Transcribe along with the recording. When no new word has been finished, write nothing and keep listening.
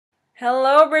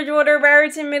Hello, Bridgewater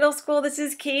Barrington Middle School. This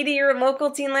is Katie, your local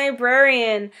teen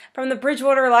librarian from the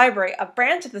Bridgewater Library, a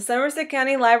branch of the Somerset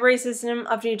County Library System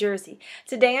of New Jersey.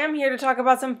 Today I'm here to talk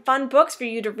about some fun books for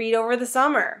you to read over the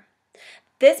summer.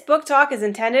 This book talk is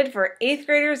intended for 8th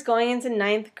graders going into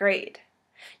 9th grade.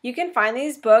 You can find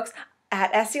these books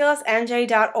at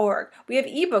slsnj.org. We have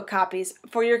ebook copies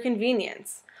for your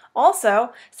convenience.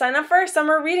 Also, sign up for our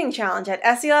summer reading challenge at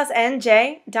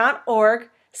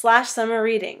slsnj.org/summer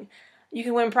reading. You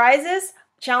can win prizes,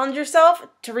 challenge yourself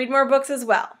to read more books as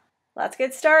well. Let's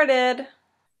get started.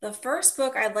 The first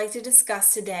book I'd like to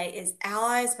discuss today is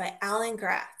Allies by Alan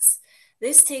Gratz.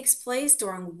 This takes place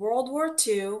during World War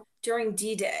II during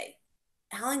D-Day.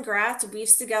 Alan Gratz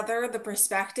weaves together the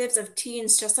perspectives of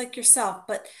teens just like yourself,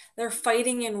 but they're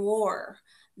fighting in war.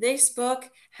 This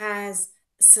book has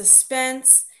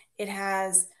suspense, it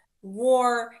has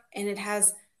war, and it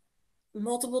has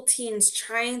multiple teens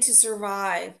trying to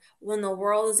survive when the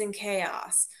world is in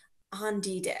chaos on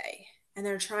D-Day, and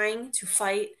they're trying to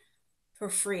fight for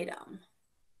freedom.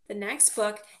 The next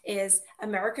book is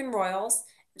American Royals.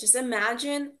 Just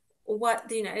imagine what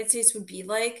the United States would be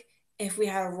like if we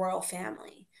had a royal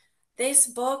family. This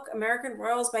book, American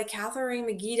Royals by Katharine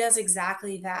McGee, does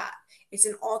exactly that. It's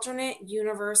an alternate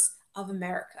universe of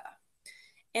America.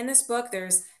 In this book,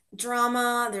 there's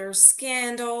drama, there's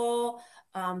scandal,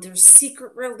 there's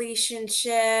secret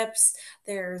relationships,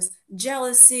 there's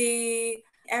jealousy,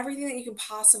 everything that you can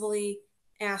possibly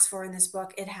ask for in this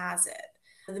book, it has it.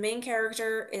 The main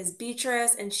character is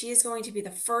Beatrice, and she is going to be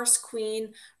the first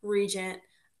queen regent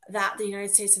that the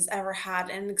United States has ever had,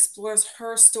 and explores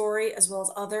her story as well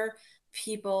as other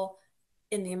people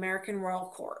in the American royal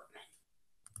court.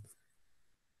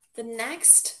 The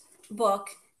next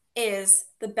book is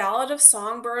The Ballad of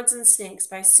Songbirds and Snakes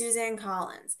by Suzanne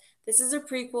Collins. This is a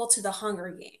prequel to The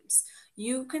Hunger Games.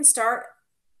 You can start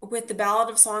with The Ballad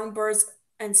of Songbirds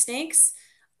and Snakes,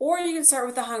 or you can start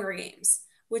with The Hunger Games,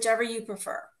 whichever you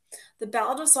prefer. The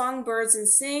Ballad of Songbirds and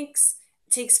Snakes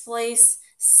takes place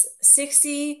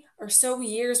 60 or so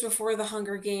years before The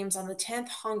Hunger Games on the 10th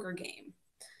Hunger Game.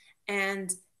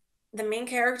 And the main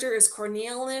character is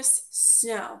Cornelius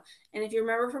Snow. And if you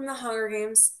remember from The Hunger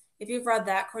Games, if you've read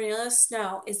that, Cornelius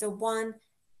Snow is the one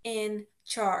in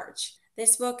charge.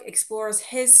 This book explores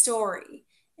his story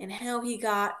and how he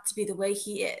got to be the way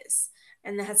he is.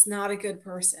 And that's not a good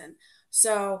person.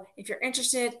 So if you're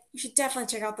interested, you should definitely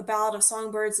check out The Ballad of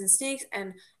Songbirds and Snakes,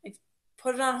 and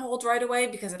put it on hold right away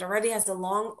because it already has a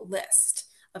long list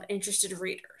of interested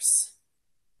readers.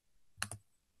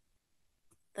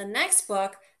 The next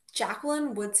book,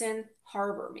 Jacqueline Woodson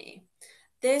Harbor Me.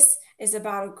 This is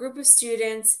about a group of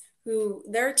students who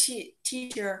their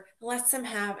teacher lets them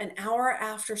have an hour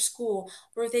after school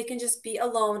where they can just be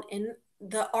alone in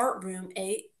the art room.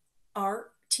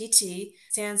 ARTT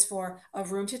stands for a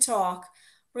room to talk,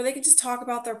 where they can just talk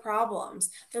about their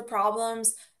problems. Their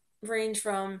problems range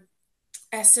from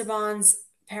Esteban's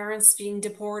parents being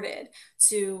deported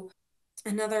to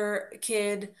another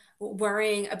kid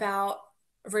worrying about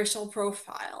racial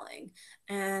profiling,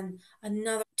 and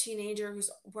another teenager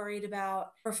who's worried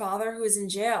about her father who is in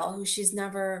jail, who she's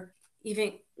never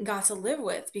even got to live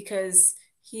with because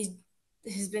he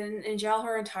has been in jail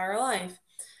her entire life.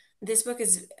 This book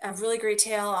is a really great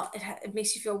tale. It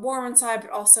makes you feel warm inside, but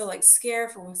also like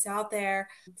scared for what's out there.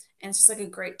 And it's just like a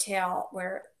great tale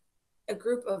where a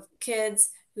group of kids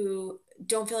who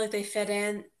don't feel like they fit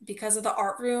in because of the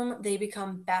art room, they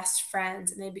become best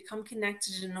friends and they become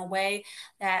connected in a way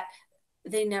that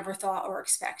they never thought or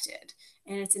expected.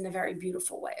 And it's in a very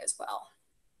beautiful way as well.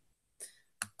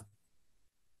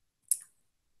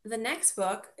 The next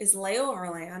book is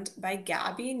Layoverland by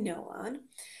Gabby Nolan.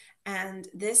 And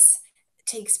this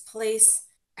takes place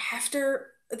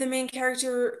after the main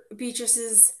character,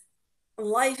 Beatrice's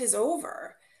life is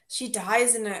over. She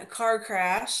dies in a car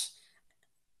crash.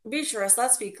 Beatrice,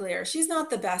 let's be clear, she's not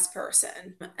the best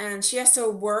person, and she has to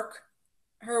work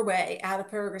her way out of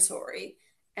purgatory.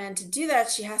 And to do that,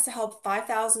 she has to help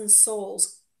 5,000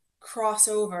 souls cross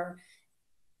over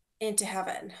into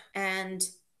heaven. And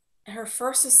her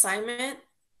first assignment,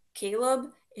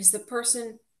 Caleb, is the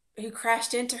person who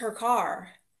crashed into her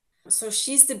car. So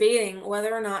she's debating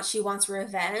whether or not she wants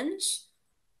revenge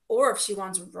or if she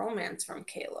wants romance from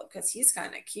Caleb because he's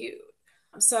kind of cute.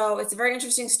 So it's a very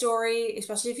interesting story,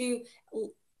 especially if you've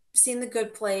seen The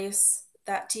Good Place,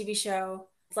 that TV show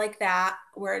like that,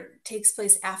 where it takes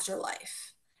place after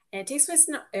life. And it takes place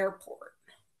in an airport.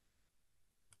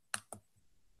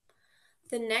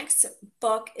 The next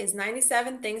book is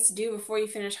 97 Things to Do Before You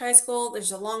Finish High School.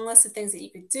 There's a long list of things that you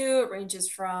could do. It ranges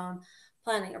from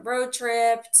planning a road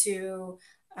trip to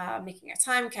making a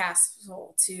time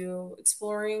capsule to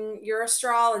exploring your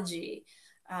astrology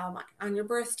on your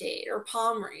birth date or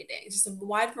palm reading. Just a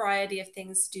wide variety of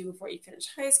things to do before you finish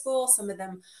high school. Some of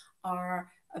them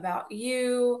are about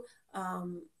you,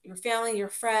 your family, your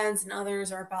friends, and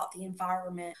others are about the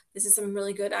environment. This is some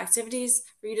really good activities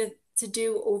for you to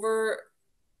do over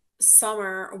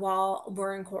summer while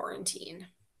we're in quarantine.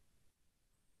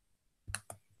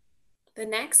 The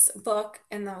next book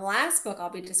and the last book I'll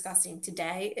be discussing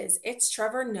today is It's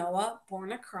Trevor Noah,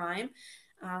 Born a Crime.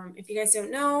 If you guys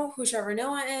don't know who Trevor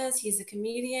Noah is, he's a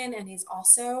comedian and he's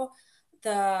also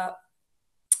the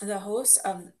the host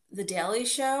of The Daily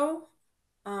Show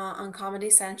on Comedy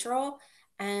Central.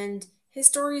 And his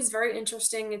story is very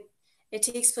interesting. It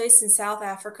takes place in South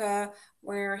Africa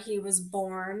where he was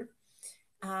born.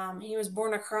 He was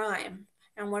born a crime.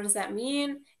 And what does that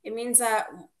mean? It means that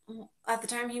at the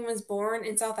time he was born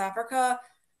in South Africa,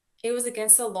 it was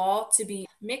against the law to be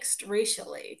mixed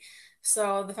racially.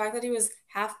 So the fact that he was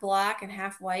half black and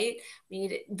half white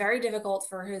made it very difficult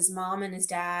for his mom and his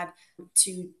dad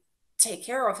to take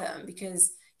care of him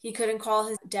because he couldn't call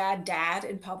his dad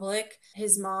in public.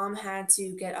 His mom had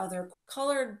to get other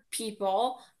colored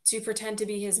people to pretend to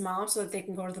be his mom so that they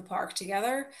can go to the park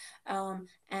together.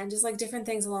 And just like different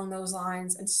things along those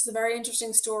lines. And it's just a very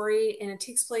interesting story. And it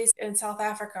takes place in South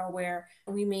Africa where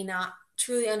we may not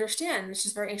truly understand. It's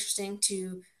just very interesting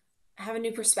to have a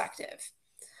new perspective.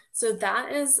 So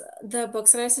that is the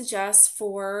books that I suggest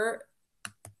for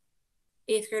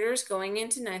eighth graders going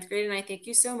into ninth grade. And I thank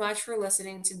you so much for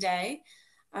listening today.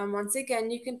 Once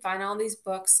again, you can find all these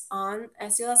books on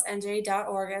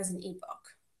SELSNJ.org as an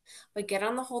ebook. But get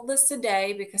on the hold list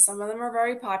today because some of them are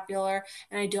very popular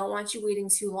and I don't want you waiting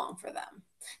too long for them.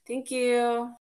 Thank you.